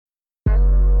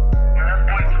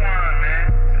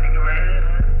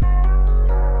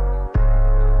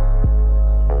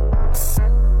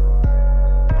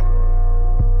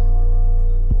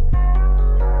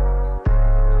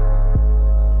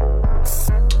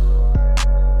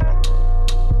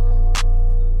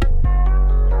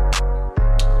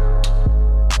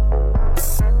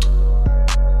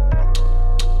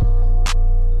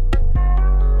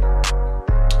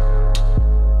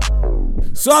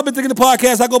So I've been thinking the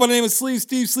podcast. I go by the name of Sleeve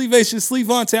Steve, Sleevacious,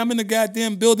 Sleevante. I'm in the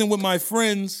goddamn building with my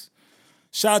friends.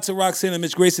 Shout out to Roxanne and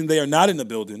Mitch Grayson. They are not in the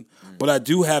building, but I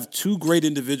do have two great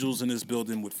individuals in this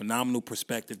building with phenomenal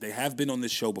perspective. They have been on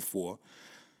this show before.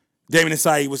 Damon and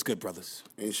Saeed, what's good, brothers?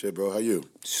 Ain't shit, bro. How you?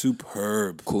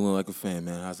 Superb. Cooling like a fan,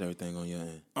 man. How's everything on your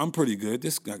end? I'm pretty good.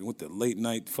 This guy with the late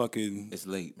night fucking... It's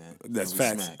late, man. That's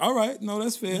facts. Smack. All right. No,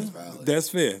 that's fair. That's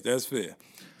fair. That's fair.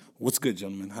 What's good,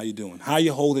 gentlemen? How you doing? How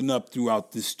you holding up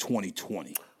throughout this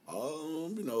 2020?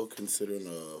 Considering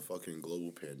a fucking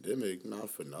global pandemic, not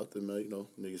for nothing, man.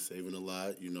 Niggas saving a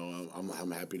lot.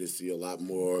 I'm happy to see a lot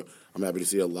more. I'm happy to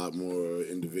see a lot more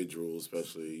individuals,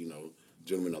 especially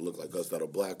gentlemen that look like us that are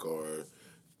black are,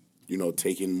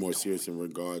 taking more serious in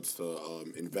regards to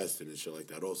investing and shit like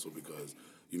that. Also because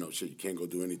you can't go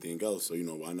do anything else. So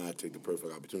why not take the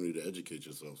perfect opportunity to educate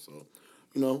yourself?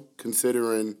 So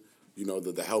considering.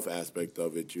 The health aspect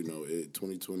of it,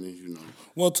 2020,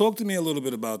 Well, talk to me a little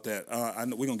bit about that. I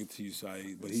know we're going to get to you,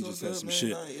 Saeed, but he just had some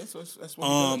shit. That's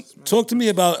what he does, talk to me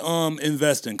about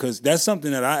investing, because that's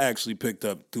something that I actually picked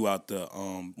up throughout the,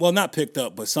 not picked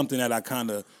up, but something that I kind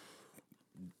of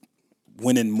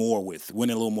went in a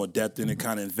little more depth in, and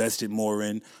kind of invested more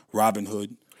in.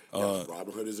 Robinhood.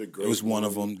 Robinhood is a great. It was one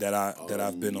of them that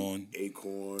I've been on.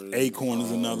 Acorn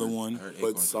is another one.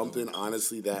 But something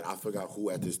honestly that I forgot who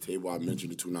at this table I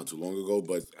mentioned it to not too long ago.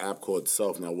 But app called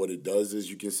Self. Now what it does is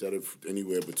you can set it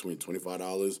anywhere between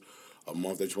 $25 a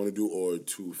month that you want to do or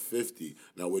 $250.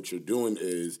 Now what you're doing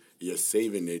is you're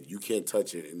saving it. You can't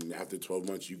touch it, and after 12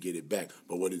 months you get it back.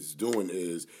 But what it's doing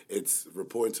is it's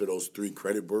reporting to those 3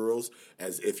 credit bureaus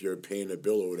as if you're paying a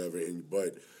bill or whatever.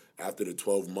 But after the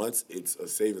 12 months, it's a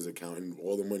savings account, and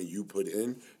all the money you put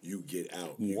in, you get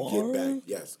out. You get back.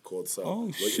 Yes, called Self.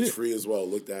 Oh, shit. It's free as well.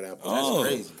 Look that up. Oh, that's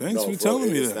crazy. Thanks for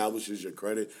telling me that. It establishes your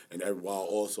credit, and while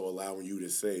also allowing you to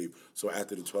save. So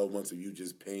after the 12 months of you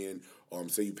just paying,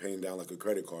 say you're paying down like a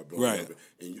credit card bill. Right. Whatever.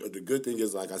 And the good thing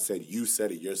is, like I said, you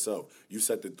set it yourself. You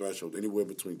set the threshold anywhere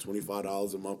between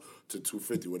 $25 a month to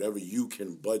 $250, whatever you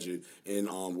can budget and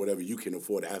whatever you can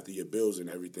afford after your bills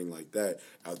and everything like that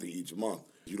after each month.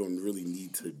 You don't really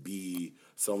need to be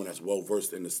someone that's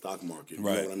well-versed in the stock market. You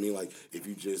know what I mean? Like, if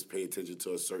you just pay attention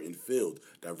to a certain field,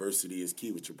 diversity is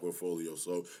key with your portfolio.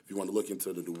 So if you want to look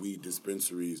into the weed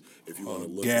dispensaries, if you want to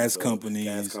look gas into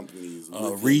companies,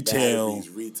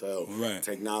 retail, right.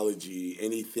 technology,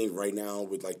 anything right now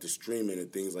with, like, the streaming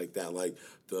and things like that, like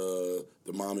the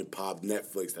mom-and-pop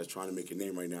Netflix that's trying to make a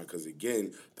name right now because,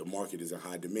 again, the market is in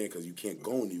high demand because you can't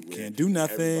go anywhere. Can't do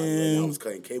nothing. Everybody right now is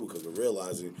cutting cable because they're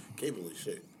realizing cable is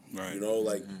shit. Right.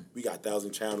 We got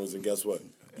 1,000 channels, and guess what?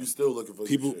 You still looking for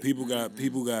people. shit.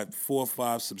 People got 4 or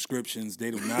 5 subscriptions. They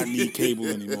do not need cable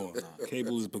anymore.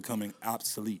 Cable is becoming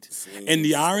obsolete. And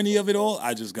the irony of it all,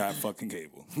 I just got fucking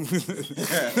cable.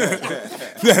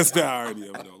 That's the irony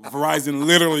of it all. Verizon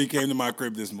literally came to my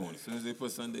crib this morning. As soon as they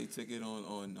put Sunday Ticket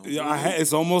on Yeah,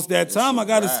 it's almost that time. I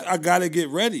gotta get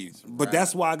ready. But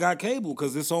that's why I got cable,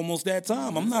 because it's almost that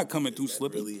time. I'm not coming through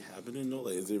slipping. Really happening though?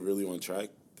 Like, is it really on track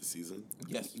this season?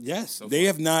 Yes. So They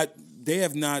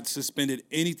have not suspended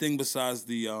anything besides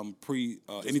the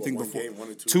anything one before game, 1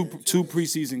 or 2 two games? two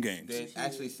preseason games. They're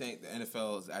actually saying the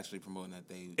NFL is actually promoting that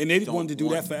they And wanted to do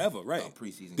that forever, right?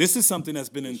 Preseason. This is something that's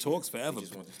been in talks forever.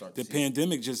 just want to start The the season.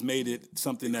 pandemic just made it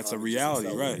something that's a reality,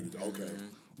 right? Okay.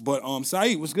 But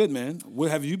Saeed, what's good, man?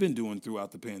 What have you been doing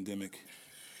throughout the pandemic?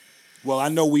 Well, I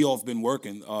know we all have been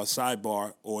working.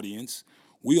 Sidebar audience,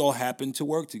 we all happen to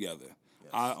work together.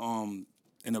 Yes.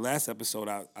 In the last episode,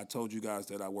 I told you guys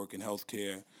that I work in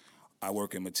healthcare. I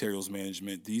work in materials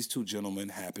management. These 2 gentlemen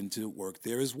happen to work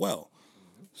there as well.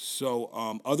 Mm-hmm.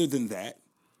 So, other than that,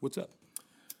 what's up?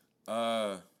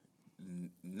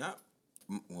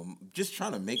 Just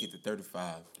trying to make it to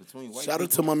 35 between white. Shout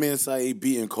out to my man Saeed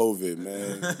beating COVID,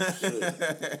 man.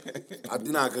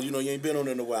 Because you ain't been on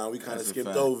it in a while. We kind of skipped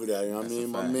over that. You know what I mean?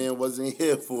 My man wasn't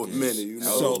here for a minute.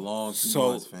 That was a long 2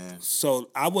 months, fam. So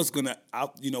I was gonna.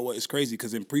 You know what? It's crazy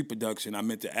because in pre-production, I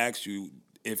meant to ask you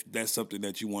if that's something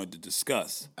that you wanted to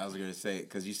discuss. I was gonna say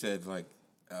because you said like.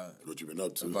 What you been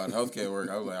up to? About healthcare work.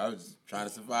 I was trying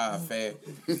to survive, fam.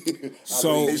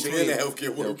 So in the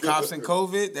healthcare work. Cops and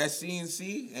COVID, that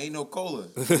CNC ain't no cola.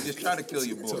 They just try to kill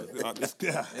your boy.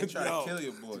 They try to kill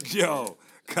your boy. Yo,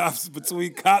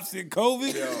 between cops and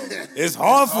COVID, it's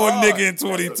hard for a nigga in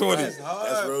 2020. That's hard,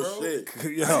 That's real bro.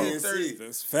 shit. Yo, I hit 30.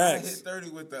 that's I hit facts. 30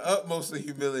 with the utmost of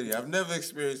humility. I've never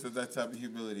experienced that type of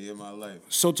humility in my life.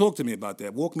 So talk to me about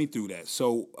that. Walk me through that.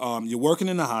 So you're working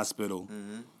in the hospital.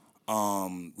 Mm-hmm.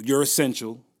 You're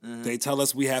essential. Mm-hmm. They tell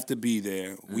us we have to be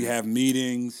there. Mm-hmm. We have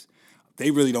meetings.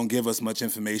 they really don't give us much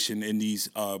information in these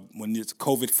when this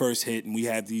COVID first hit and we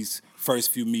had these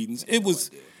first few meetings. It was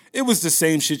the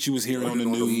same shit you was hearing on the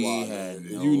news.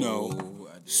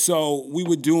 So we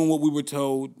were doing what we were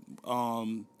told.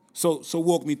 So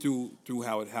walk me through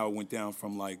how it went down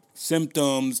from like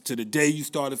symptoms to the day you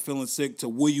started feeling sick to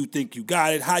where you think you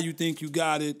got it, how you think you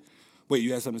got it. Wait,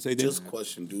 you had something to say, Dan? Just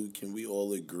question, dude. Can we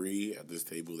all agree at this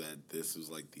table that this is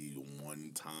like the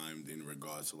one time in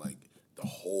regards to like the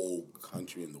whole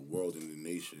country and the world and the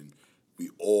nation, we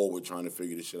all were trying to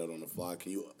figure this shit out on the fly?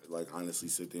 Can you like honestly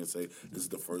sit there and say this is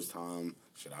the first time?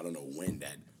 Shit, I don't know when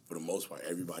that. For the most part,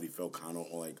 everybody felt kind of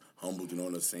like humbled and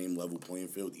on the same level playing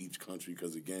field, each country,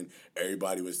 because again,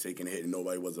 everybody was taking a hit and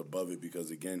nobody was above it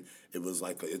because again, it was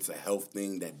like it's a health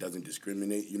thing that doesn't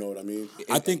discriminate. You know what I mean?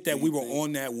 I think that we were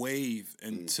on that wave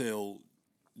until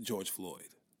George Floyd,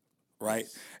 right?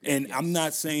 And I'm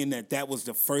not saying that was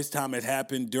the first time it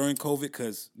happened during COVID,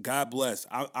 because God bless,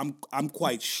 I'm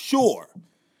quite sure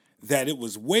that it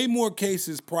was way more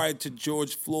cases prior to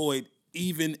George Floyd,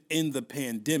 even in the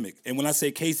pandemic. And when I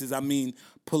say cases, I mean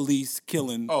police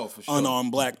killing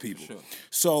unarmed black people. Sure.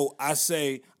 So I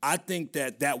think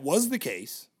that was the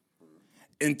case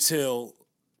until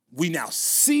we're now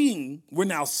seeing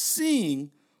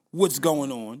what's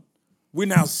going on. We're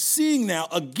now seeing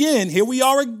again, here we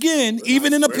are again,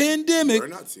 even in a pandemic. We're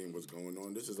not seeing what's going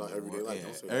on. This is our everyday life.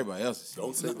 Don't say everybody else is seeing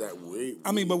Don't say that way.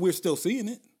 I mean, but we're still seeing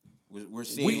it. We're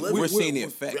seeing the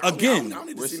effect. Again, I don't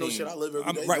need to see no shit I live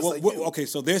every day. Right. Well, okay,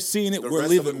 so they're seeing it. We're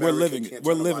living it.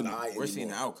 We're seeing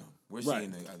the outcome. We're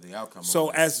seeing the outcome.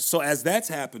 So as that's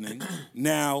happening,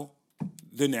 now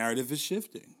the narrative is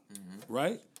shifting,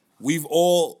 right? We've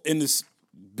all in this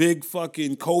big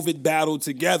fucking COVID battle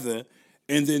together,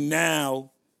 and then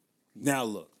now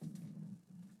look.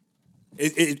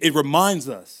 It reminds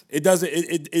us. It doesn't.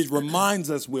 It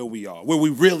reminds us where we are, where we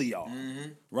really are,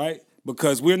 right?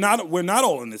 Because we're not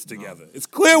all in this together. It's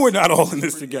clear we're not all in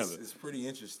this together. It's pretty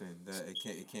interesting that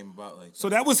it came about like that. So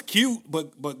that was cute,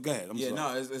 but go ahead. I'm sorry.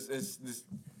 No, it's this,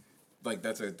 like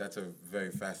that's a very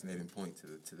fascinating point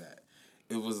to that.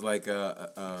 It was like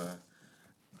a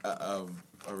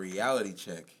reality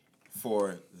check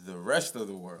for the rest of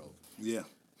the world. Yeah.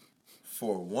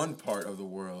 For one part of the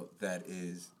world that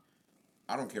is,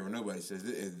 I don't care what nobody says.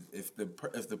 If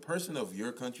the person of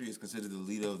your country is considered the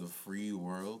leader of the free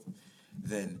world,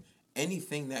 then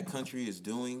anything that country is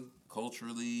doing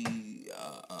culturally,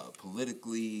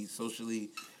 politically,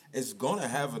 socially, is going to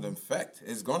have an effect.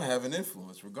 It's going to have an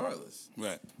influence regardless.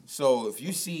 Right. So if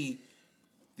you see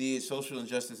the social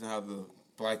injustice and how the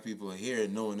black people are here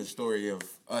and knowing the story of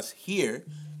us here,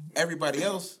 everybody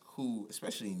else who,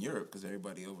 especially in Europe, because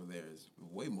everybody over there is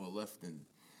way more left than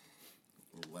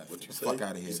left. What you say? Fuck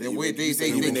out of here.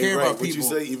 They care about people. What you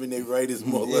say? Even their right is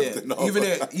more left than all. Even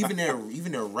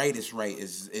their rightist right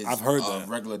is I've heard that.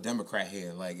 Regular Democrat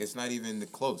here. Like it's not even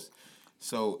close.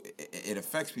 So it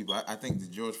affects people. I think that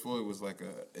George Floyd was like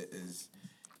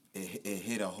it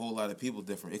hit a whole lot of people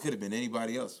different. It could have been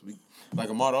anybody else. Like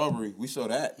Ahmaud Arbery, we saw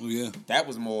that. Oh, yeah. That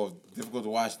was more difficult to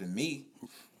watch than me.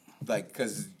 Like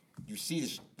because you see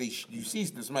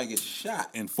somebody get shot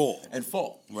and fall.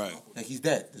 Right. Like he's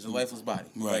dead. There's a lifeless body.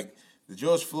 Right. Like the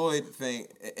George Floyd thing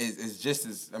is just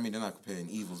as, I mean, they're not comparing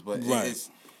evils, but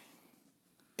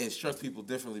it struck people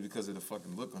differently because of the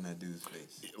fucking look on that dude's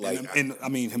face. Like, and I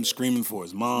mean, him screaming for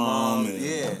his mom. And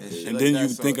like then you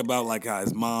think about like how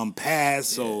his mom passed.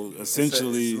 So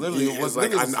essentially, it's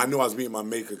like I knew I was meeting my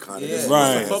maker kind of. Yeah,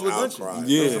 right. It's a public lynching.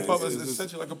 Yeah, it's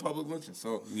essentially like a public lynching.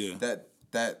 So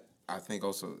that I think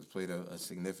also played a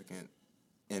significant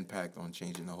impact on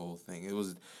changing the whole thing. It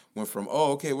went from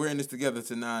we're in this together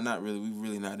to not really. We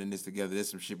really not in this together. There's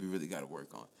some shit we really got to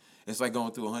work on. It's like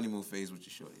going through a honeymoon phase with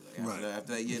your shorty. Like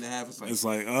after that year and a half, it's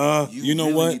like you know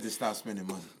really what? Need to stop spending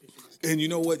money. And you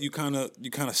know what? You kind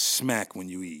of smack when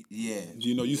you eat. Yeah.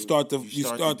 You know, you start to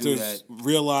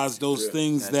realize those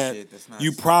things that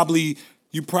you probably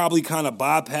kind of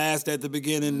bypassed at the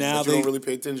beginning. Now they don't really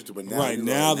pay attention to, but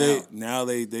now they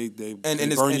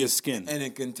burn your skin. And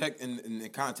in the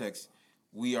context,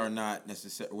 we are not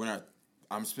necessarily. We're not.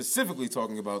 I'm specifically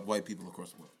talking about white people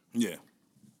across the world. Yeah.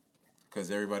 Because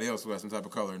everybody else who has some type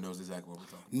of color knows exactly what we're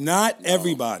talking about. Not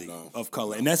everybody of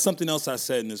color. And that's something else I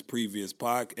said in this previous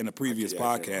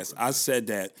podcast. I said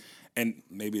that, and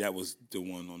maybe that was the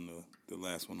one on the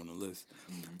last one on the list.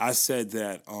 Mm-hmm. I said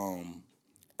that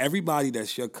everybody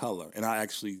that's your color, and I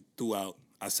actually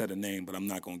I said a name, but I'm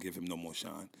not going to give him no more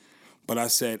shine. But I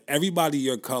said everybody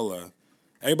your color,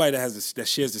 everybody that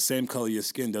shares the same color your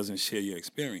skin doesn't share your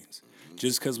experience. Mm-hmm.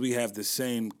 Just because we have the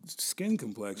same skin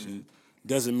complexion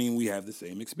doesn't mean we have the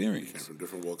same experience. From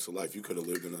different walks of life, you could have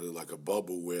lived in a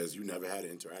bubble, whereas you never had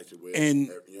an interaction with. And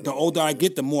the older I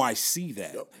get, the more I see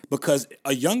that. Yep. Because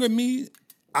a younger me,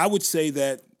 I would say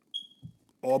that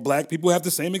all black people have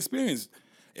the same experience.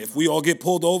 If we all get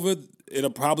pulled over, it'll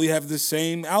probably have the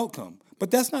same outcome. But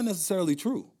that's not necessarily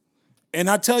true. And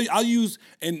I tell you,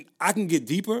 and I can get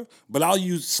deeper, but I'll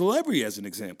use celebrity as an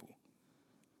example.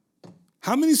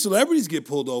 How many celebrities get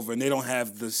pulled over and they don't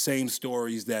have the same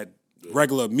stories that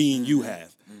regular me and you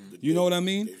have? You know what I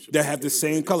mean? That have the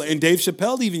same color. And Dave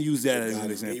Chappelle even used that as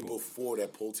an example. The day before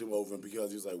that pulled him over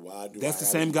because he was like, "Why do?" That's the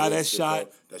same guy that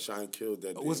shot. That shot and killed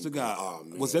that. What's the guy?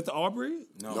 Was that the Aubrey?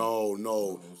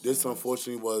 No. This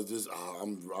unfortunately was just.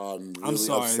 I'm really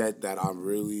upset that I'm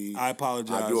really. I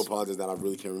apologize. I do apologize that I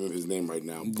really can't remember his name right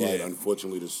now. But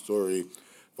unfortunately, the story,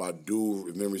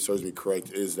 if memory serves me correct,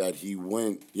 is that he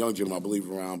went, young Jim, I believe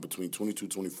around between 22,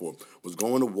 24, was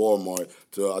going to Walmart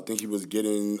I think he was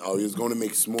going to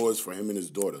make s'mores for him and his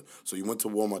daughter. So he went to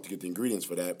Walmart to get the ingredients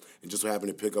for that, and just so happened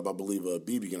to pick up, I believe, a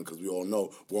BB gun, because we all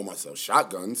know Walmart sells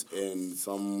shotguns, and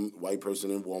some white person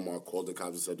in Walmart called the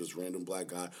cops and said this random black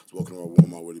guy was walking around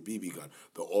Walmart with a BB gun.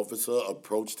 The officer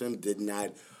approached him, did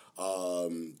not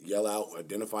yell out,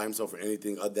 identify himself or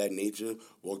anything of that nature,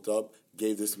 walked up,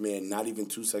 gave this man not even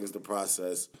 2 seconds to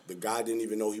process. The guy didn't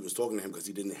even know he was talking to him because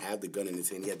he didn't have the gun in his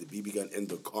hand. He had the BB gun in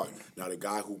the cart. Now, the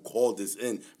guy who called this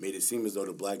in made it seem as though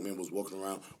the black man was walking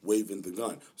around waving the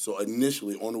gun. So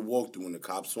initially, on the walkthrough, when the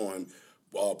cops saw him,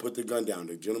 put the gun down.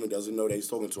 The gentleman doesn't know that he's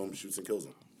talking to him, shoots and kills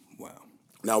him. Wow.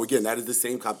 Now, again, that is the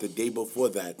same cop the day before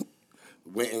that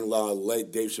went and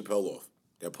let Dave Chappelle off.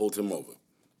 That pulled him over.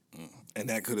 And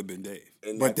that could have been Dave.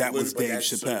 And but that was Dave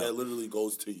Chappelle. So that literally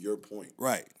goes to your point.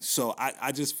 Right. So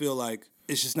I just feel like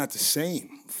it's just not the same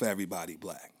for everybody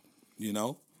black, you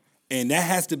know? And that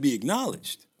has to be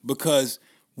acknowledged because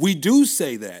we do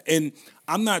say that. And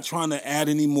I'm not trying to add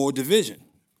any more division.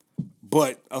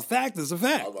 But a fact is a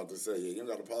fact. I was about to say, you don't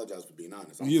got to apologize for being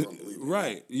honest.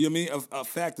 Right. You know what I mean? A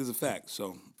fact is a fact.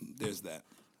 So there's that.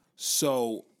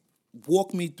 So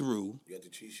walk me through. You got the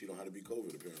cheat sheet on how to beat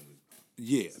COVID, apparently.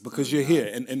 Yeah, because you're here.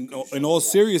 And in all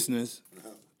seriousness,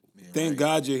 thank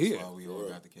God you're here. That's why we all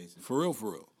got the cases. For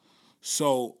real.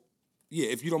 So, yeah,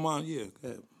 if you don't mind, go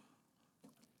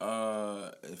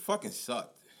ahead. It fucking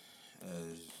sucked.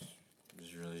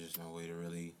 There's really just no way to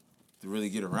really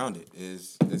get around it.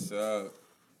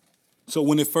 So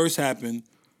when it first happened,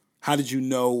 how did you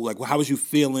know? Like, how was you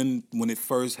feeling when it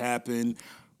first happened?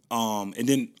 And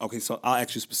then, okay, so I'll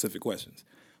ask you specific questions.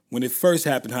 When it first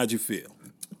happened, how'd you feel?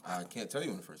 I can't tell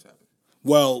you when it first happened.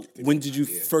 Well, when did you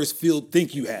first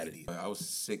think you had it? I was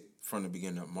sick from the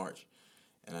beginning of March,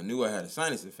 and I knew I had a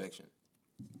sinus infection,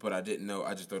 but I didn't know.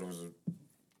 I just thought it was a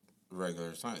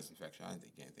regular sinus infection. I didn't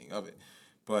think anything of it.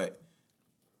 But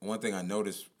one thing I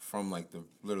noticed from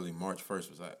literally March 1st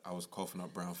was I was coughing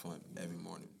up brown phlegm every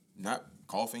morning. Not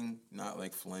coughing, not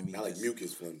like phlegmy. Not like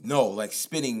mucus phlegm. No, like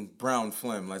spitting brown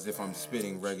phlegm, as if I'm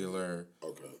spitting regular.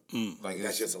 Okay. Like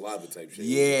that's just saliva type shit.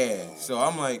 Yeah. So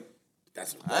I'm like,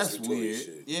 that's weird.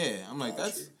 Shit. Yeah. I'm like,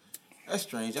 that's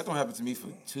strange. That don't happen to me for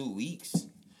 2 weeks.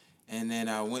 And then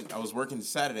I was working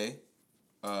Saturday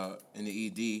in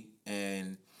the ED,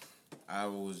 and I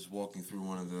was walking through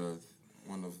one of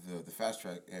the fast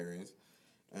track areas,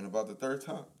 and about the third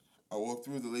time I walked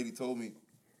through, the lady told me,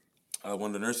 one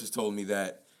of the nurses told me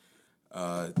that,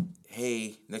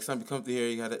 hey, next time you come through here,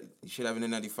 you should have an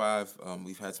N95.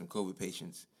 We've had some COVID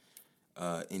patients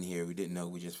in here. We didn't know.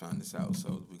 We just found this out.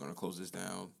 So we're going to close this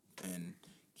down and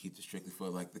keep this strictly for,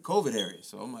 the COVID area.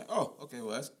 So I'm like, oh, okay,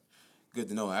 well, that's good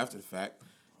to know after the fact.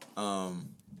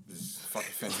 This is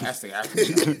fucking fantastic after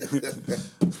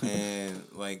And,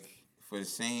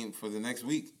 for the next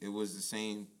week, it was the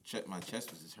same, my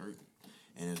chest was just hurting.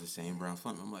 And it was the same brown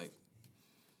phlegm. I'm like,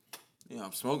 yeah,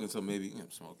 I'm smoking, so maybe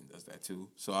smoking does that too.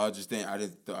 So I just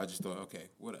thought, okay,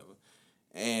 whatever.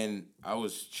 And I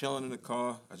was chilling in the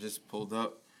car. I just pulled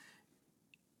up,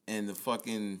 and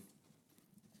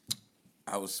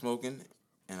I was smoking,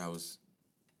 and I was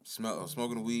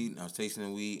smoking the weed, and I was tasting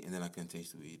the weed, and then I couldn't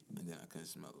taste the weed, and then I couldn't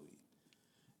smell the weed.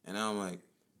 And now I'm like,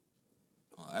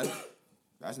 oh,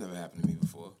 that's never happened to me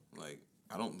before. Like,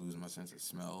 I don't lose my sense of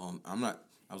smell. I'm not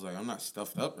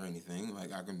stuffed up or anything.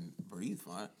 Like, I can breathe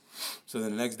fine. So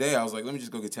then the next day, I was like, let me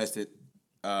just go get tested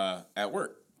at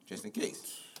work, just in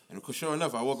case. And sure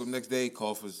enough, I woke up the next day,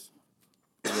 cough was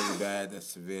really bad. That's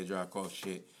severe dry cough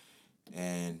shit.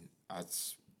 And I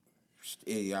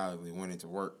idiotically went into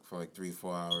work for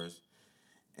 3-4 hours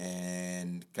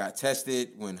and got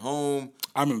tested, went home.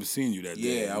 I remember seeing you that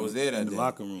day. Yeah, I was there that day. In the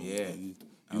locker room. Yeah.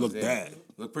 You looked bad.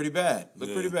 Looked pretty bad.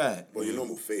 Well, your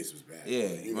normal face was bad. Yeah,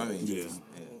 You know, I mean, Yeah.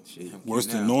 shit, I'm Worse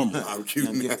cute than now. normal. I'm cute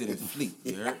I'm now. gifted in fleet.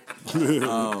 You heard?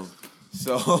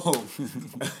 So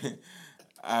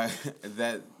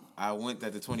I went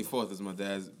that the 24th was my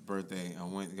dad's birthday. I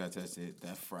went and got tested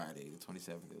that Friday, the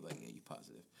 27th. They were like, yeah, you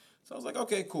positive. So I was like,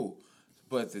 okay, cool.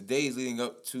 But the days leading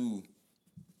up to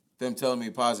them telling me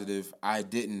positive, they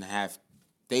didn't have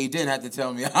to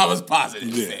tell me I was positive.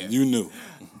 Yeah, fam. you knew.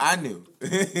 I knew.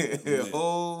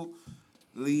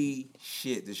 Holy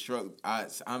shit. The struggle.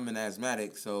 I'm an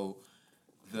asthmatic, so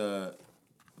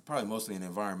probably mostly an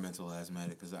environmental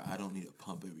asthmatic because I don't need a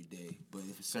pump every day. But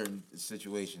if certain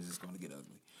situations, it's going to get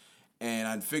ugly. And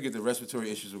I figured the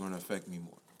respiratory issues were going to affect me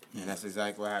more. And that's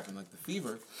exactly what happened. Like the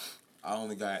fever, I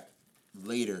only got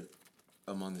later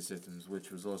among the symptoms,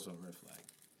 which was also a red flag.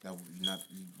 I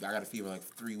got a fever like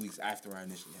 3 weeks after I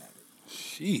initially had it.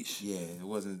 Sheesh. Yeah, it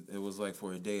wasn't. It was like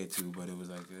for a day or two, but it was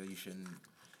like you shouldn't.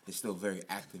 It's still very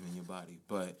active in your body,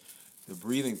 but the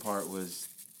breathing part was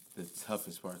the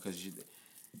toughest part because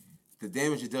the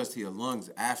damage it does to your lungs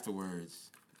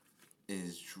afterwards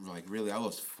is like really. I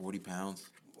lost 40 pounds.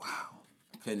 Wow.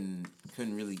 Couldn't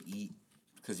really eat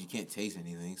because you can't taste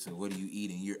anything. So what are you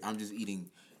eating? I'm just eating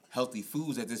healthy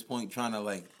foods at this point, trying to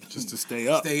like Just to stay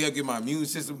up. get my immune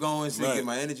system going, Right. get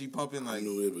my energy pumping. I Like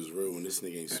knew it was real when this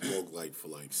nigga ain't smoked like for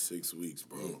like 6 weeks,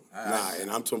 bro.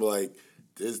 And I'm talking like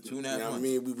this. 2.5 You know what I months.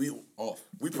 mean? We off.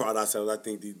 we pride ourselves. I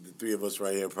think the three of us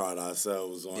right here pride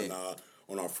ourselves on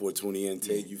on our 420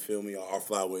 intake. You feel me? Our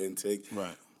flower intake.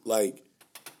 Right. Like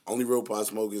only real pot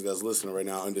smokers that's listening right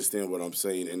now understand what I'm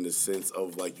saying in the sense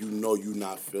of like you're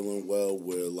not feeling well.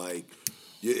 Where like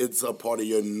it's a part of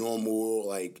your normal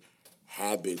like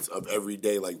habits of every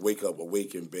day, like wake up,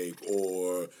 awake and bake,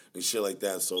 and shit like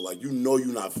that. So like you're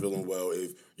not feeling well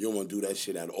if you don't want to do that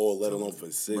shit at all, let alone for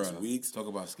 6 Bruh, weeks. Talk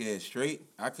about scared straight.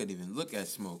 I couldn't even look at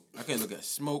smoke. I couldn't look at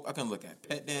smoke. I couldn't look at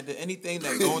pet dander. Anything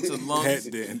that go into lungs.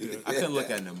 Pet dander. I couldn't look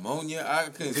at pneumonia. I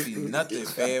couldn't see nothing,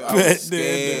 fam. I Pet was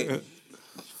scared. dander.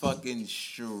 Fucking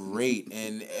straight.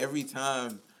 And every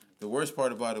time, the worst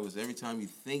part about it was every time you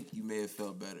think you may have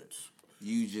felt better,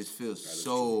 you just feel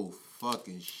so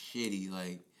fucking shitty.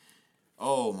 Like,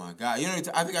 oh my God. You know,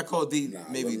 I think I called D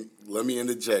maybe. Let me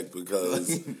interject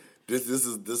because this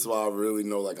is why I really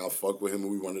know like I fuck with him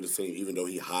and we one of the same, even though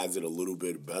he hides it a little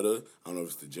bit better. I don't know if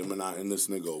it's the Gemini in this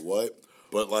nigga or what.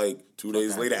 But like 2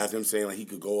 days later, after him saying like he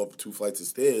could go up 2 flights of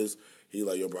stairs, he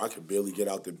like, yo, bro, I could barely get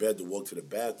out the bed to walk to the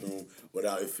bathroom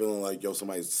without it feeling like, yo,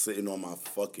 somebody's sitting on my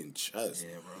fucking chest.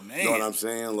 Yeah, bro. Man. You know what I'm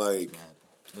saying? Like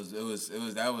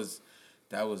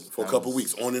that was for a couple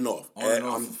weeks, on and off. On and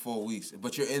off for 4 weeks.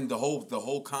 But you're in the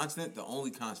whole constant, the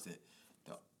only constant,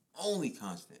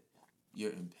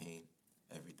 you're in pain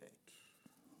every day.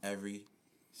 Every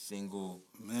single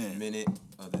minute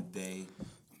of the day.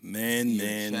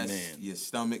 Your chest, your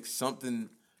stomach, something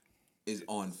is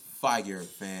on fire,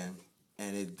 fam,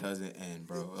 and it doesn't end,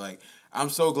 bro. Like, I'm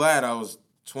so glad I was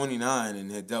 29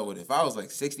 and had dealt with it. If I was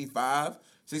like 65,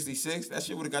 66, that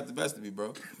shit would have got the best of me,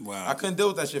 bro. Wow. I couldn't deal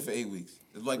with that shit for 8 weeks.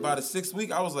 Like, by the 6th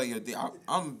week, I was like, yo,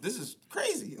 this is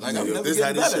crazy. Like, I'm never this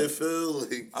getting how better. this shit feel?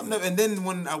 Like, And then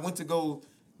when I went to go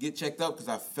get checked up, because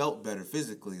I felt better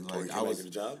physically. Like, you came back to the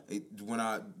job?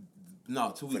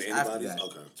 2 weeks the after antibodies? that.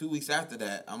 Okay. 2 weeks after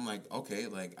that, I'm like, okay,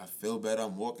 like I feel better.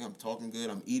 I'm walking. I'm talking good.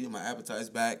 I'm eating. My appetite's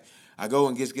back. I go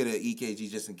and just get an EKG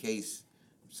just in case,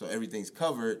 so everything's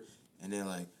covered. And they're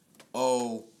like,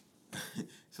 oh,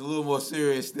 it's a little more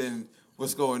serious than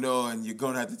what's going on. You're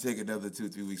gonna have to take another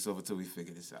 2-3 weeks off until we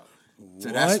figure this out. So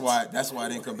that's why I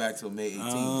didn't come back till May 18th. I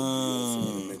also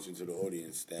want to mention to the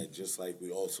audience that just like we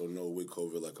also know with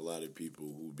COVID, like a lot of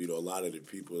people a lot of the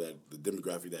people that the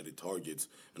demographic that it targets,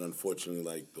 and unfortunately,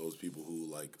 like those people who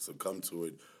like succumb to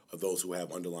it are those who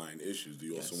have underlying issues. Do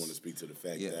you also want to speak to the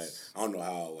fact that I don't know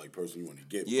how like personally you want to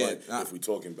get, but if we're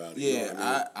talking about it, yeah, you know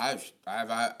what I mean?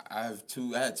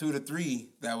 I had 2 to 3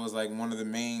 that was like one of the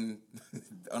main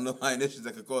underlying issues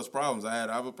that could cause problems. I had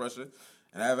high blood pressure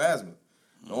and I have asthma.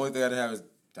 The only thing I didn't have is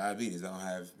diabetes. I don't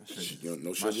have sugars. You know,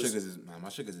 no sugars? My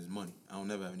sugars is money. I don't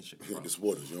never have any sugar. It's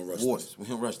waters. You don't rush Waters. this. We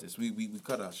don't rush this. We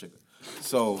cut out sugar.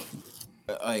 So,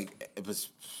 like, it was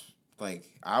like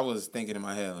I was thinking in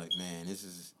my head, like, man, this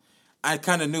is. I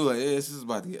kind of knew like this is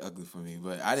about to get ugly for me,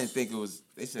 but I didn't think it was.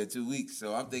 They said 2 weeks,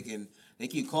 so I'm thinking they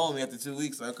keep calling me after 2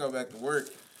 weeks. So I come back to work.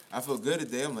 I feel good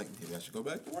today. I'm like, maybe I should go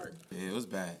back to work. Yeah, it was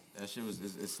bad. That shit was.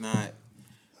 It's not.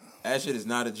 That shit is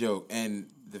not a joke. And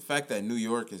the fact that New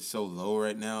York is so low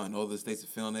right now and all the states are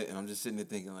feeling it, and I'm just sitting there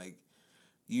thinking like,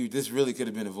 this really could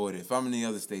have been avoided. If I'm in the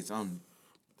other states, I'm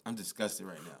disgusted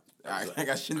right now.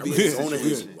 I shouldn't be in this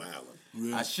situation. Wow.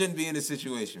 I shouldn't be in this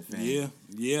situation, fam.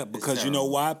 Yeah, because you know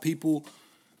why people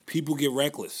get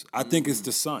reckless. I think it's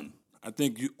the sun. I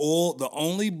think the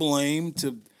only blame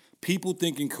to people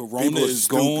thinking Corona People are is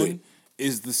stupid. gone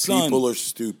is the sun. People are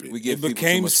stupid. We give It people too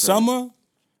became much credit. summer,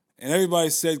 and everybody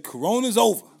said Corona's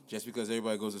over. Just because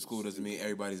everybody goes to school doesn't mean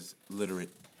everybody's literate.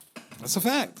 That's a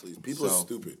fact. Please, people are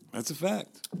stupid. That's a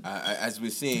fact. As we're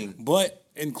seeing, But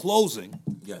in closing,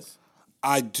 yes,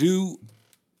 I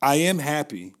am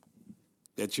happy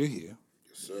that you're here.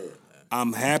 Yes, sir.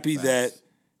 I'm happy that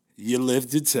you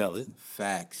lived to tell it.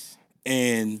 facts.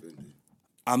 And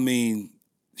I mean,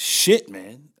 shit,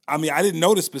 man. I mean, I didn't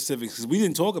know the specifics because we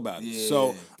didn't talk about it. Yeah.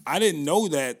 So I didn't know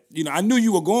that. I knew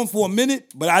you were going for a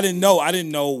minute, but I didn't know. I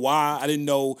didn't know why. I didn't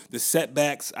know the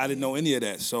setbacks. I didn't know any of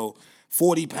that. So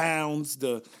 40 pounds.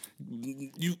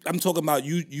 I'm talking about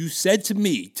you. You said to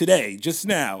me today, just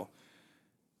now,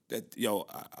 that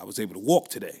I was able to walk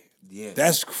today. Yeah,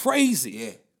 That's crazy.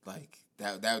 yeah. Like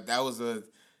that was a fucking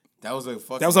That was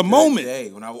a good moment.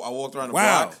 day when I walked around the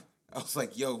Wow. block. I was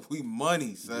like, yo, we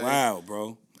money, son. Wow,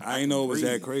 bro. I didn't know it was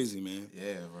that breathe. crazy, man.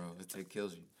 Yeah, bro. It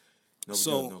kills you. No,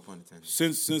 So no pun intended.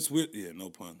 since we're no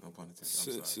pun. No pun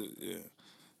intended. I'm sorry. Yeah.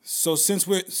 So since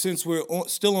we're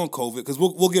still on COVID, because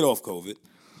we'll get off COVID,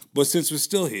 but since we're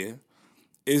still here,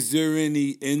 is there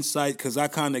any insight? Because I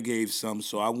kind of gave some,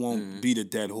 so I won't beat a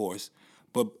dead horse.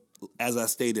 But as I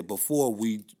stated before,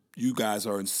 you guys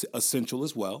are essential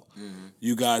as well.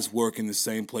 You guys work in the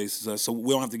same place as us, so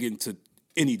we don't have to get into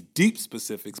any deep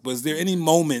specifics. But is there any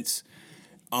moments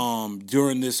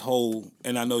during this whole?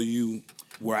 And I know you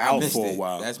were out for a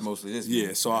while. That's mostly this. Yeah,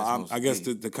 man. so That's I guess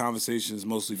mostly the conversation is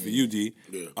mostly for you, D.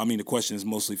 Yeah. I mean, the question is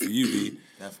mostly for you, D.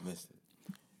 That's missed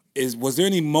it. Was there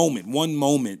any one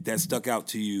moment that stuck out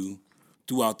to you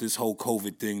throughout this whole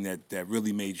COVID thing that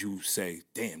really made you say,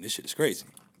 "Damn, this shit is crazy"?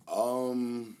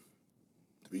 To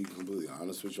be completely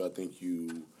honest with you, I think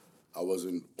I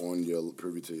wasn't on your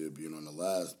privy to you being on the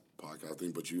last podcast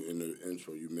thing, but you in the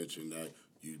intro you mentioned that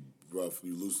you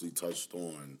loosely touched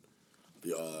on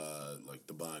the like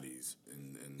the bodies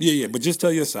and Yeah, but just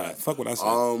tell your side. Fuck what I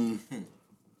said.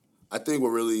 I think what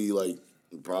really like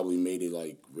probably made it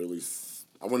like really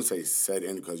I wouldn't say set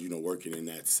in because working in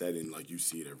that setting like you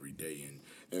see it every day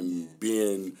and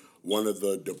being one of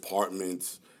the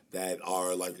departments that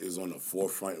are like is on the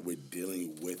forefront with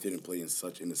dealing with it and playing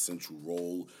such an essential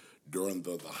role during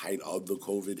the height of the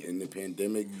COVID and the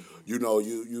pandemic.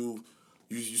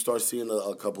 You start seeing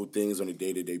a couple things on a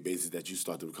day-to-day basis that you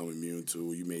start to become immune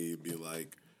to. You may be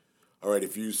like, all right,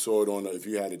 if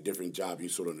you had a different job, you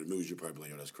saw it on the news, you're probably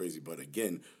like, oh, that's crazy. But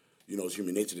again, it's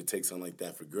human nature to take something like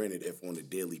that for granted if on a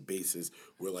daily basis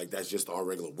we're like, that's just our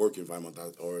regular work environment,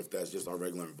 or if that's just our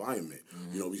regular environment.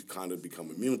 We kind of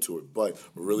become immune to it. But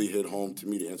what really hit home to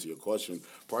me to answer your question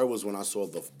probably was when I saw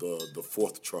the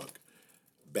fourth truck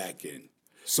back in.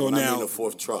 So when now, I mean the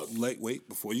fourth truck. wait,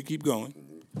 before you keep going.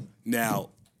 Now,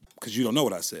 because you don't know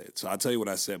what I said, so I'll tell you what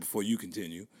I said before you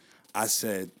continue. I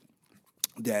said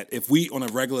that if we on a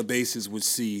regular basis would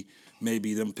see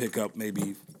maybe them pick up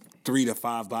maybe 3 to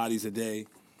 5 bodies a day,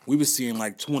 we were seeing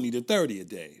like 20 to 30 a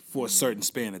day for a certain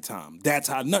span of time. That's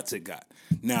how nuts it got.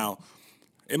 Now,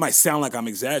 it might sound like I'm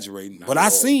exaggerating, but I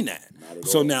seen that.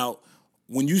 So now,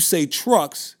 when you say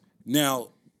trucks, now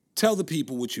tell the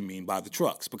people what you mean by the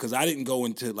trucks, because I didn't go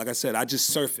into, like I said, I just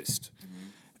surfaced.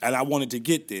 And I wanted to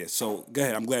get there. So go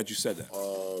ahead. I'm glad you said that.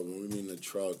 When we mean the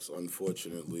trucks,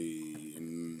 unfortunately,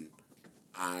 and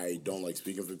I don't like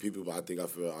speaking for people, but I think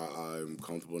I'm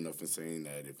comfortable enough in saying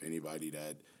that if anybody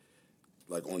that,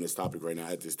 like on this topic right now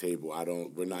at this table,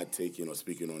 we're not taking or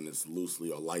speaking on this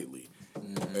loosely or lightly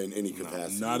in any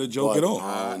capacity. Not a joke at all.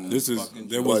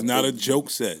 There was not a joke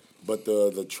said. But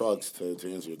the trucks, to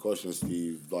answer your question,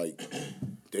 Steve, like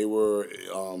they were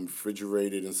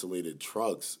refrigerated, insulated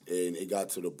trucks, and it got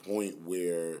to the point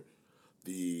where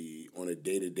on a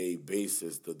day-to-day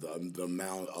basis, the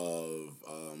amount of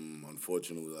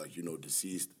unfortunately,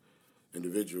 deceased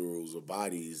individuals or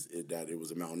bodies that it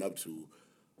was amounting up to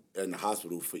in the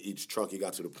hospital for each truck, it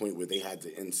got to the point where they had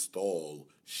to install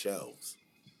shelves.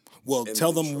 Well,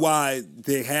 tell them why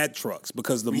they had trucks,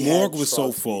 because the We morgue had was so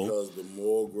trucks full. Because the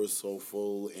morgue was so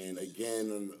full, and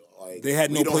again, like They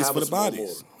had no we don't place have for a the small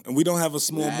bodies. morgue. And we don't have a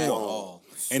small At morgue. all.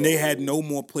 And they had no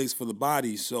more place for the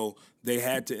bodies, so they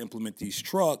had to implement these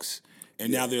trucks.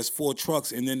 And now there's 4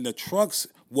 trucks, and then the trucks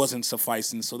wasn't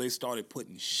sufficing, so they started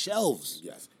putting shelves.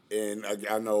 Yes, and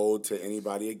I know to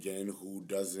anybody again who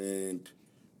doesn't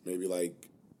maybe like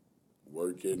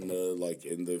work in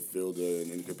the field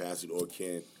in any capacity or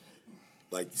can't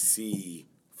like see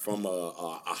from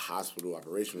a hospital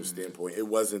operational standpoint. It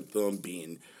wasn't them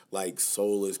being like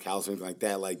soulless, calcium, like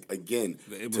that. Like again,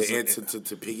 to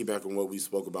piggyback on what we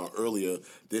spoke about earlier,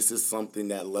 this is something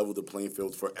that leveled the playing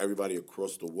field for everybody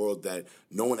across the world that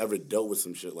no one ever dealt with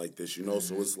some shit like this, you know?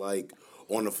 So it's like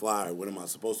on the fly, what am I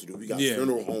supposed to do? We got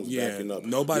funeral homes backing up. You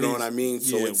know what I mean?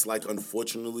 So it's like,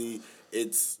 unfortunately,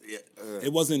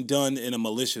 it wasn't done in a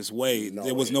malicious way.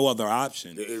 There was no other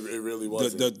option. It really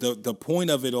wasn't. The point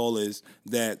of it all is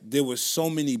that there were so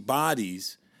many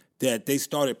bodies that they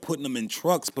started putting them in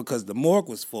trucks because the morgue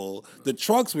was full. The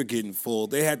trucks were getting full.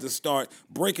 They had to start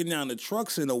breaking down the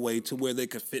trucks in a way to where they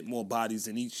could fit more bodies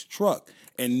in each truck.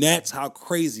 And that's how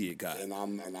crazy it got. And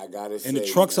I gotta say, and the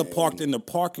trucks are parked in the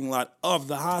parking lot of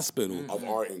the hospital. Of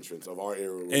our entrance, of our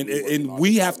area. And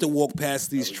we have to walk past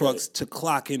these trucks to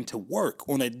clock into work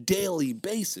on a daily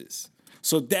basis.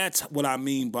 So that's what I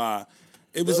mean by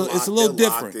it's a little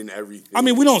different. In everything. I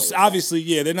mean, we don't obviously.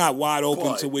 They're not wide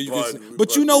open to where you can.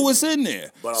 But you know what's in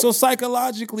there. So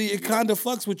psychologically, it kind of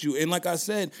fucks with you. And like I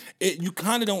said, you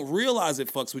kind of don't realize it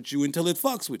fucks with you until it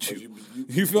fucks with you.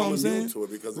 You feel what I'm saying? To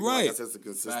it because like I said, it's a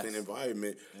consistent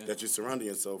environment that you're surrounding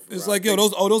yourself. It's like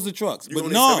those are trucks. But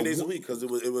no, 7 days a week because it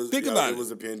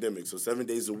was a pandemic. So 7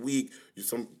 days a week.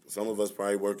 Some of us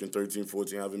probably working 13,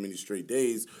 14, however many straight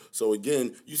days. So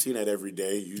again, you see that every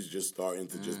day. You just starting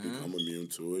to just become immune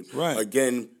to it. Right.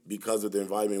 Again, because of the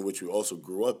environment in which we also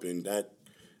grew up in, that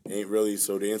ain't really.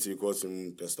 So to answer your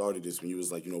question that started this, when you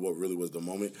was like, you know, what really was the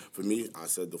moment for me? I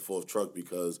said the fourth truck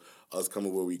because us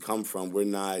coming where we come from, we're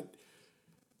not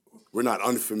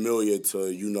unfamiliar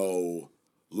to, you know,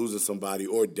 losing somebody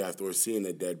or death or seeing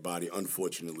a dead body,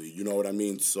 unfortunately. You know what I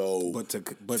mean? So But to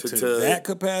that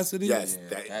capacity? Yes.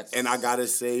 And I gotta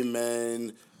say,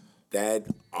 man, that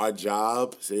our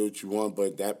job, say what you want,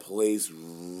 but that place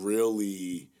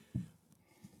really,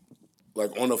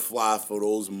 like, on the fly for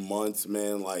those months,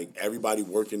 man, like, everybody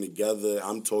working together.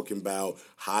 I'm talking about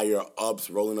higher ups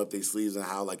rolling up their sleeves and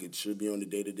how, like, it should be on a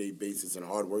day-to-day basis and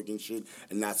hard working shit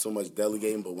and not so much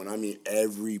delegating. But when I mean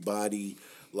everybody,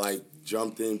 like,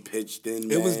 jumped in, pitched in,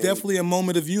 man, it was definitely a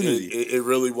moment of unity. It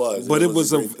really was. But it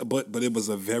was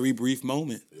a very brief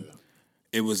moment. Yeah.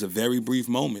 It was a very brief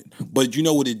moment. But you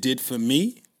know what it did for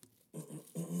me?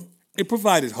 It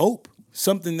provided hope.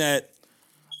 Something that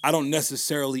I don't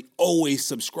necessarily always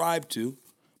subscribe to,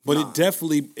 but it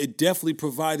definitely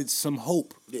provided some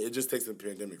hope. Yeah, it just takes a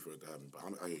pandemic for it to happen. But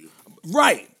I hear you.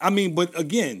 Right. I mean, but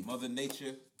again, Mother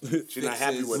Nature, she's not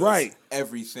happy with right.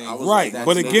 Everything. Right.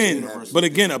 But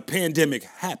again, a pandemic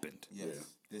happened. Yes,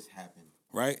 this happened.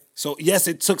 Right. So yes,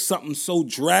 it took something so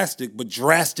drastic, but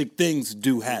drastic things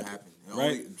do happen.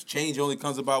 Right. Change only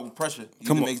comes about with pressure.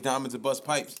 Either makes diamonds or bust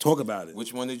pipes. Talk about it.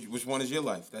 Which one is your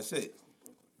life? That's it.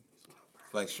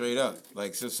 Like straight up.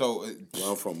 Like so.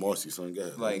 Well, I'm from Marcy, son. Go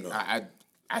ahead. Like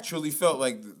I truly felt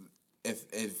like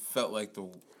it felt like the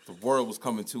world was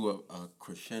coming to a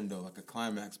crescendo, like a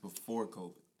climax before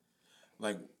COVID.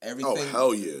 Like everything. Oh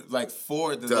hell yeah! Like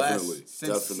for the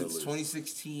since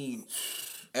 2016,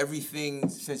 everything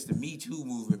since the Me Too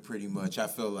movement, pretty much. I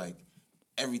feel like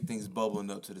everything's bubbling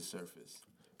up to the surface.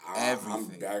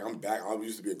 Everything. I'm back. I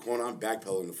used to be a corner. I'm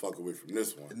backpedaling the fuck away from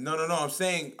this one. No.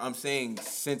 I'm saying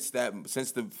since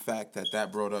the fact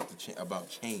that brought up about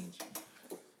change.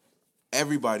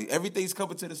 Everything's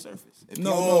coming to the surface. It's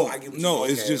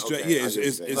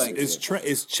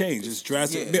changed. It's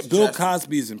drastic. Yeah, it's Bill drastic.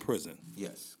 Cosby is in prison.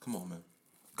 Yes, come on, man.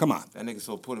 Come on. That nigga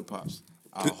sold pudding pops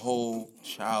our whole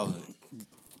childhood.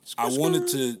 I wanted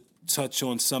to touch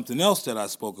on something else that I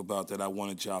spoke about that I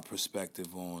wanted y'all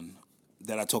perspective on,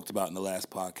 that I talked about in the last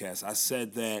podcast. I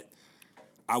said that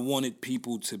I wanted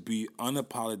people to be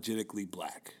unapologetically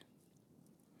black.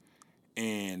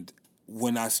 And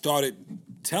when I started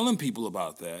telling people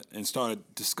about that and started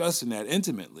discussing that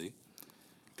intimately,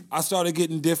 I started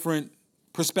getting different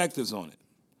perspectives on it.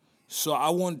 So I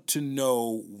want to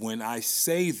know, when I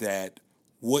say that,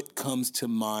 what comes to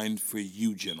mind for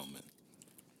you gentlemen?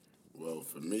 Well,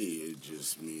 for me, it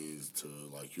just means to,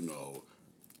 like, you know,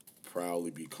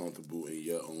 proudly be comfortable in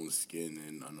your own skin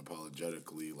and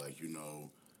unapologetically, like, you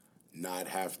know, not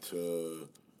have to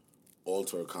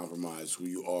alter or compromise who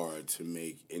you are to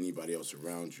make anybody else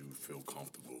around you feel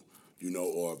comfortable, you know,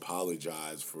 or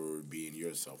apologize for being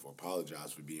yourself, or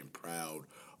apologize for being proud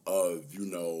of, you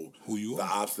know, who you the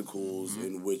are. obstacles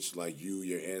in which, like,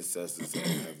 your ancestors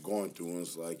have gone through. And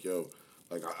it's like, yo,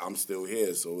 like, I'm still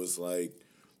here. So it's like,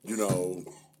 you know,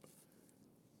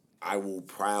 I will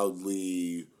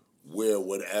proudly wear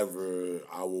whatever.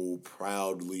 I will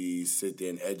proudly sit there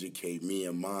and educate me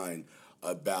and mine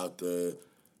about the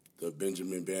the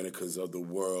Benjamin Banneker's of the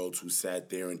world who sat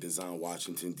there and designed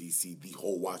Washington, D.C. The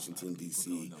whole Washington,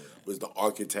 D.C. was the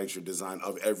architecture design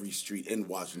of every street in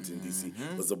Washington, D.C.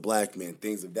 was a black man,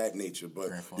 things of that nature.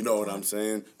 But you know what I'm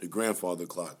saying? The grandfather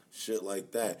clock, shit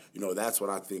like that. You know, that's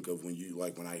what I think of when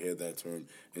I hear that term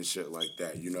and shit like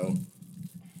that, you know?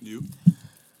 You?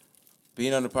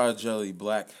 Being unapologetically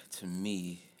black to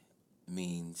me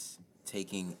means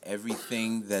taking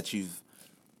everything that you've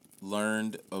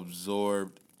learned,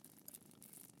 absorbed,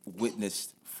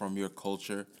 witnessed from your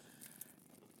culture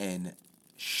and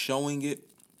showing it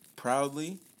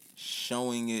proudly,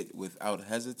 showing it without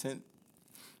hesitant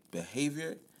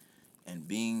behavior, and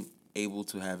being able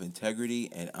to have integrity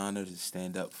and honor to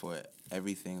stand up for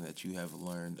everything that you have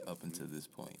learned up until this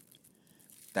point.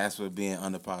 That's what being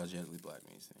unapologetically black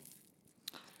means to me.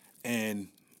 And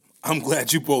I'm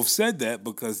glad you both said that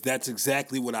because that's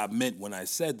exactly what I meant when I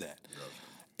said that.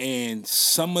 And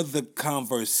some of the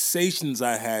conversations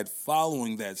I had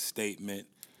following that statement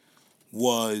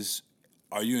was,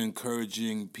 are you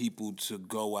encouraging people to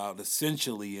go out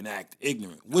essentially and act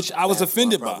ignorant? Which I was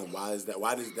offended by. Why is that?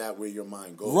 Why is that where your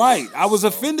mind goes? Right. I was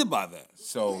offended by that.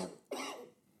 So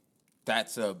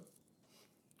that's a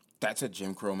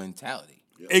Jim Crow mentality.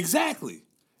 Yep. Exactly.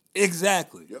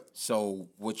 Yep. So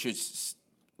what you're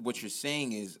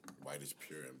saying is white is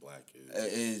pure and black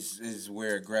is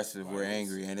we're aggressive, we're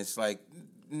angry, and it's like,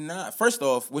 nah. First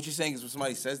off, what you're saying is when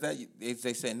somebody says that,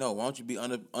 they say, no, why don't you be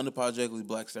unapologetically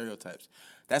black stereotypes?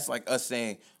 That's like us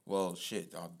saying, well,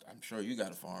 shit, I'm sure you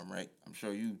got a farm, right? I'm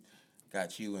sure you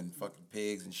got you and fucking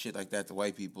pigs and shit like that to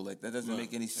white people. Like, that doesn't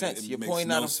make any sense. You're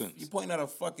pointing out a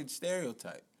fucking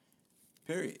stereotype,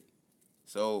 period.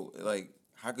 So, like,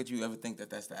 how could you ever think that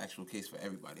that's the actual case for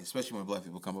everybody, especially when black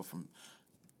people come up from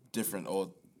different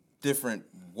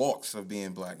walks of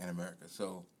being black in America?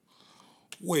 So,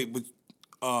 wait, but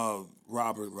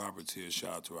Robert's here.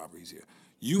 Shout out to Robert. He's here.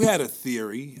 You had a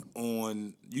theory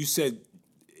on. You said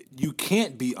you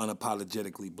can't be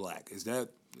unapologetically black. Is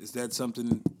that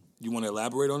something you want to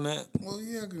elaborate on that? Well,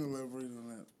 yeah, I can elaborate on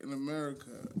that. In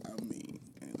America, I mean,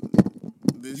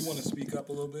 you want to speak up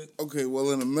a little bit? Okay,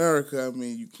 well, in America, I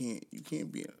mean, you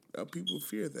can't be. People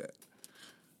fear that.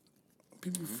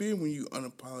 People fear when you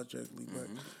unapologetically black,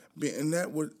 and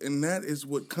that is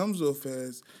what comes off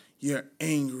as you're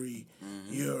angry,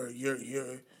 you're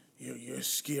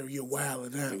scared, you're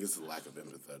wilding out. I think it's a lack of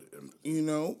empathy. You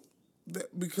know,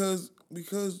 because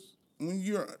when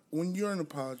you're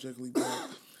unapologetically black,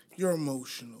 you're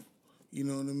emotional. You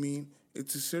know what I mean?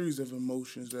 It's a series of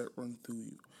emotions that run through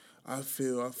you. I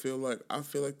feel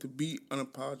like to be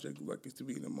unapologetically black is to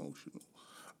be emotional.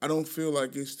 I don't feel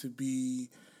like it's to be,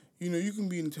 you know, you can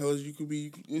be intelligent, you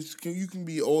can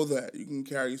be all that. You can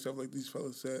carry yourself like these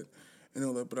fellas said and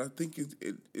all that, but I think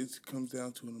it comes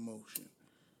down to an emotion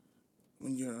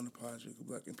when you're unapologetically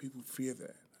black, and people fear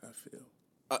that, I feel.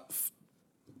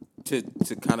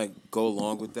 To kind of go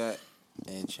along with that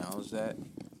and challenge that,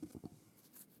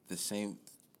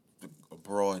 a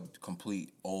broad,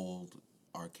 complete, old,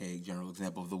 archaic general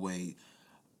example of the way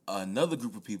another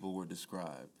group of people were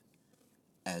described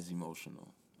as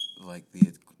emotional, like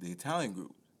the Italian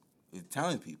group, the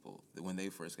Italian people, when they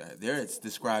first got here, it's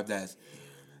described as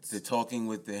they're talking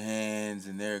with their hands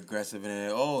and they're aggressive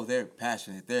and they're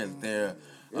passionate. They're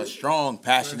a strong,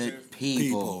 passionate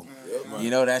people. You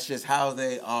know, that's just how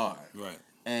they are. Right.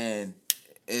 And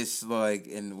it's like,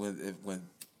 and when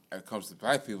it comes to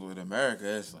black people in America,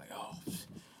 it's like,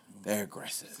 they're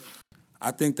aggressive. I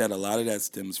think that a lot of that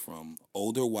stems from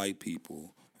older white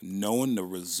people knowing the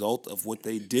result of what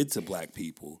they did to black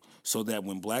people, so that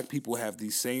when black people have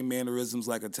these same mannerisms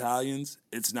like Italians,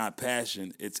 it's not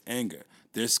passion, it's anger.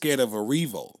 They're scared of a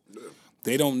revolt.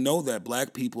 They don't know that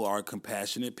black people are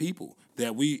compassionate people,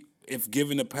 that if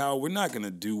given the power, we're not going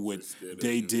to do what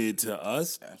they did to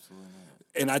us. Absolutely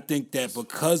not. And I think that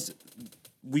because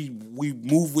we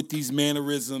move with these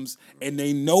mannerisms and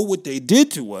they know what they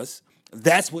did to us,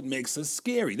 that's what makes us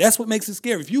scary. That's what makes it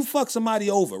scary. If you fuck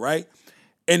somebody over, right,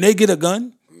 and they get a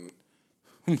gun,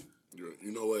 you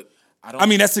know what? I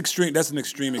mean, that's extreme. That's an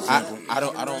extreme example. I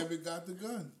don't got the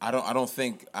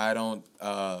gun.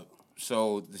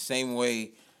 So the same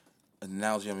way, an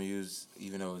analogy I'm gonna use,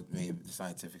 even though maybe the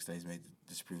scientific studies may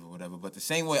disprove or whatever, but the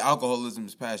same way alcoholism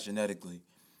is passed genetically,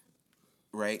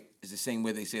 right, is the same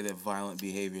way they say that violent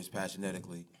behavior is passed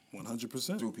genetically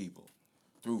 100% through people.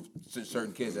 Through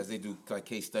certain kids, as they do like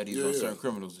case studies on certain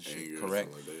criminals and shit,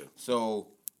 correct? Like that, yeah. So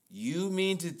you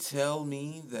mean to tell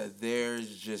me that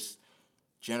there's just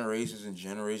generations and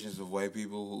generations of white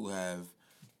people who have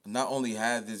not only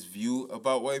had this view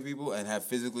about white people and have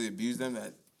physically abused them,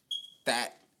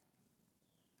 that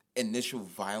initial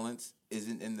violence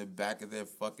isn't in the back of their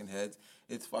fucking heads.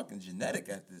 It's fucking genetic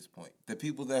at this point. The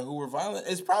people who were violent,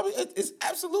 it's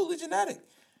absolutely genetic.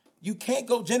 You can't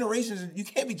go generations. You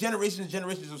can't be generations and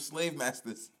generations of slave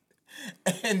masters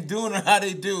and doing how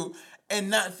they do and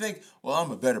not think, well,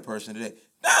 I'm a better person today.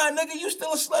 Nah, nigga, you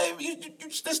still a slave. You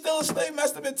still a slave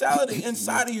master mentality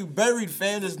inside of you, buried,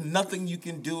 fam. There's nothing you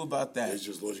can do about that. It's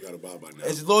just laws you gotta abide by now.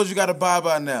 It's laws you gotta abide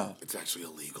by now. It's actually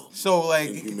illegal. So, like,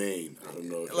 inhumane. I don't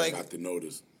know if like, you got to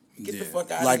notice. Get the fuck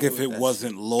out of like here. if with it that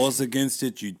wasn't laws against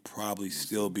it, you'd probably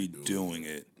still be doing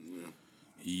it.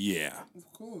 Yeah.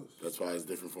 Of course. That's why it's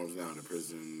different forms now in the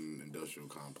prison industrial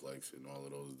complex and all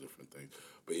of those different things.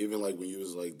 But even like when you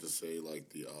was like to say like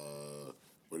the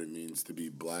what it means to be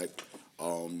black,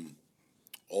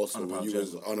 also when you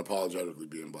was unapologetically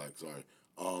being black, sorry.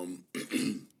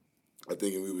 I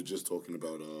think we were just talking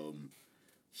about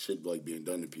shit like being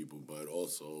done to people, but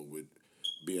also with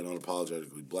being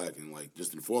unapologetically black and like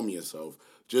just informing yourself,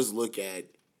 just look at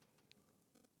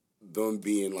them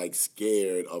being like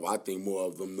scared of, I think more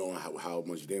of them knowing how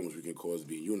much damage we can cause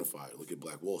being unified. Look at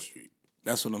Black Wall Street.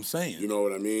 That's what I'm saying. You know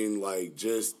what I mean? Like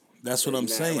just. That's what I'm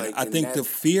saying. Like, I think the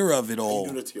fear of it all.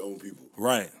 You do that to your own people.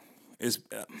 Right. It's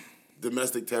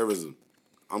domestic terrorism.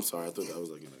 I'm sorry, I thought that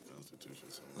was like in the Constitution.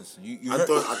 So. Listen, I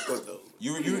thought that was.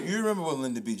 You remember what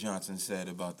Lyndon B. Johnson said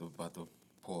about the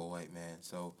poor white man?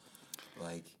 So,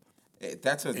 like,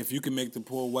 that's a. If you can make the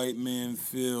poor white man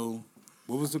feel,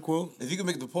 what was the quote? If you can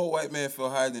make the poor white man feel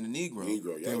higher than the Negro,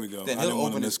 yeah. There we go. then he'll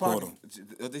open his pocket.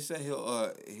 They said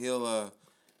he'll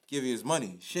give you his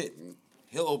money. Shit,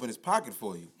 he'll open his pocket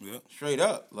for you. Yep. Straight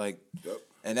up, like, Yep.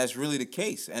 And that's really the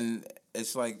case. And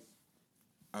it's like,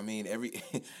 I mean,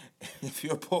 if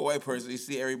you're a poor white person, you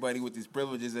see everybody with these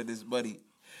privileges and this money,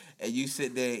 and you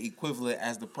sit there equivalent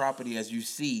as the property as you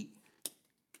see.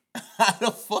 How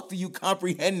the fuck do you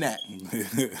comprehend that?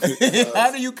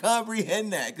 How do you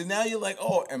comprehend that? Because now you're like,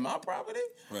 oh, am I property?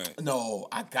 Right. No,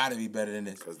 I gotta be better than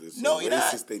this. Because they're so no, you're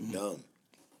racist, not. they dumb.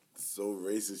 So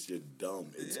racist, you're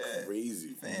dumb. It's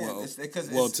crazy. Man,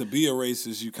 Well, to be a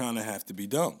racist, you kind of have to be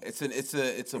dumb. It's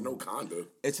a No conduct.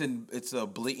 It's a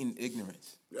blatant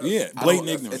ignorance. Yeah, blatant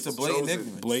ignorance. It's a blatant Chosen.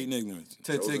 ignorance. Blatant ignorance.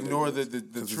 To ignore the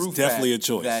true it's definitely fact a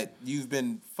choice. that you've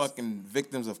been fucking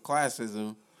victims of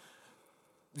classism.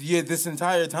 Yeah, this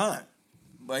entire time.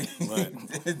 Like, Right.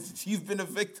 You've been a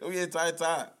victim the entire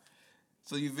time.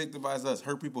 So you victimize us.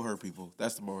 Hurt people.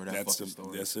 That's the moral of that fucking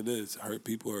story. Yes, it is. Hurt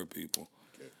people.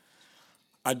 Okay.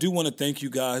 I do want to thank you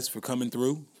guys for coming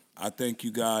through. I thank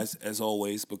you guys, as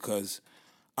always, because,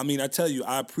 I mean, I tell you,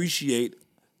 I appreciate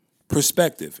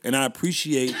perspective, and I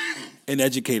appreciate an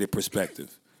educated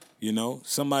perspective. You know,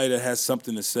 somebody that has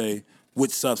something to say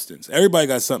with substance. Everybody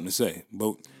got something to say,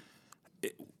 but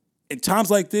in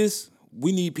times like this,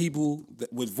 we need people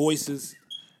with voices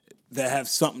that have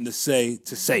something to say it.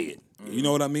 Mm-hmm. You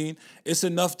know what I mean? It's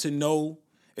enough to know.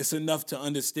 It's enough to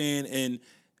understand. And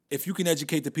if you can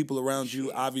educate the people around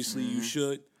you, obviously you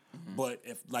should. Mm-hmm. But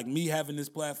if, like me having this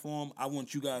platform, I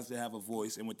want you guys to have a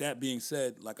voice. And with that being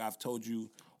said, like I've told you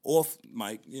off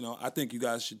mic, you know, I think you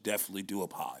guys should definitely do a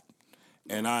pod.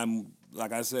 And I'm,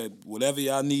 like I said, whatever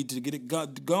y'all need to get it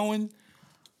going,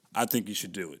 I think you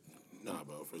should do it. Nah,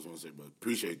 bro. First, I want to say,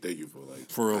 but thank you for like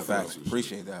For real having facts. us.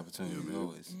 Appreciate the opportunity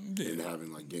always. And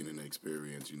having like gaining the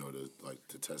experience, you know,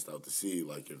 to test out to see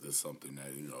like if there's something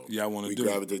that, you know, Yeah, I wanna we do.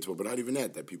 gravitate toward, but not even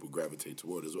that people gravitate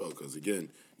toward as well. Because again,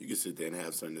 you can sit there and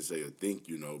have something to say or think,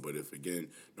 you know, but if again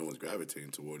no one's gravitating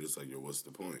toward it, it's like, yo, what's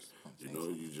the point? You know,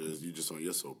 you just on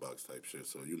your soapbox type shit.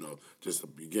 So you know, just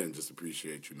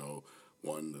appreciate, you know,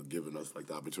 one, giving us like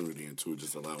the opportunity, and two,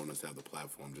 just allowing us to have the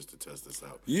platform just to test this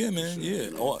out. Yeah, man. Sure, Yeah.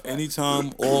 you know,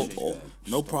 Anytime.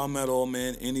 No problem at all,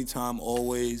 man. Anytime.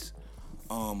 Always.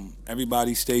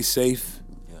 Everybody stay safe.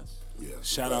 Yes. Yeah.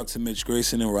 Shout out to Mitch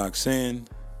Grayson and Roxanne.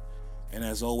 And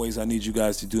as always, I need you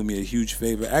guys to do me a huge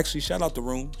favor. Actually, shout out the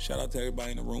room. Shout out to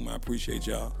everybody in the room. I appreciate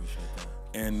y'all.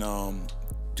 And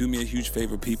do me a huge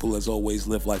favor, people. As always,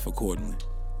 live life accordingly.